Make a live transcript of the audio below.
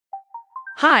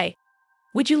Hi,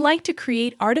 would you like to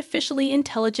create artificially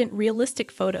intelligent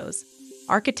realistic photos,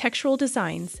 architectural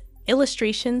designs,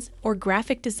 illustrations, or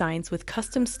graphic designs with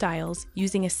custom styles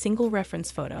using a single reference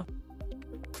photo?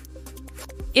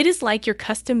 It is like your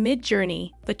custom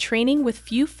mid-journey, but training with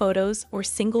few photos or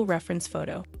single reference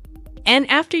photo. And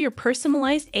after your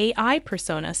personalized AI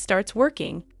persona starts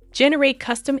working, generate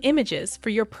custom images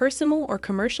for your personal or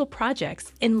commercial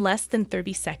projects in less than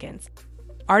 30 seconds.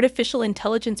 Artificial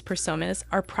intelligence personas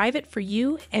are private for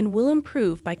you and will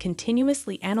improve by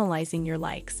continuously analyzing your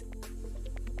likes.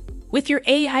 With your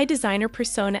AI designer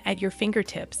persona at your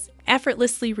fingertips,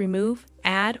 effortlessly remove,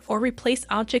 add, or replace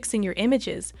objects in your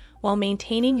images while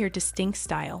maintaining your distinct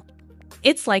style.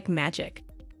 It's like magic.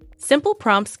 Simple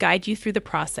prompts guide you through the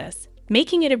process,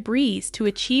 making it a breeze to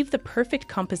achieve the perfect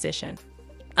composition.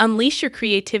 Unleash your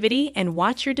creativity and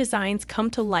watch your designs come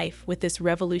to life with this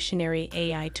revolutionary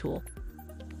AI tool.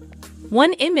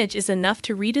 One image is enough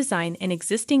to redesign an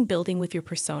existing building with your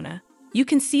persona. You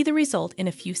can see the result in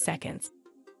a few seconds.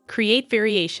 Create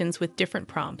variations with different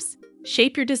prompts,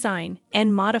 shape your design,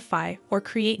 and modify or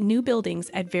create new buildings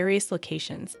at various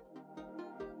locations,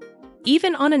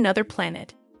 even on another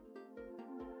planet.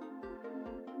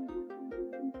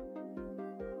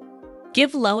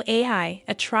 Give Luw.ai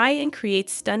a try and create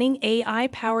stunning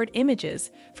AI-powered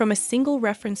images from a single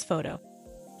reference photo.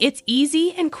 It's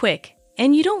easy and quick,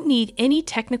 and you don't need any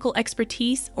technical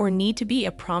expertise or need to be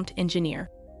a prompt engineer.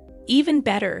 Even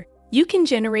better, you can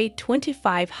generate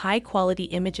 25 high-quality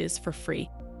images for free.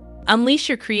 Unleash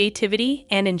your creativity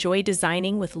and enjoy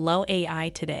designing with Luw.ai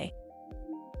today.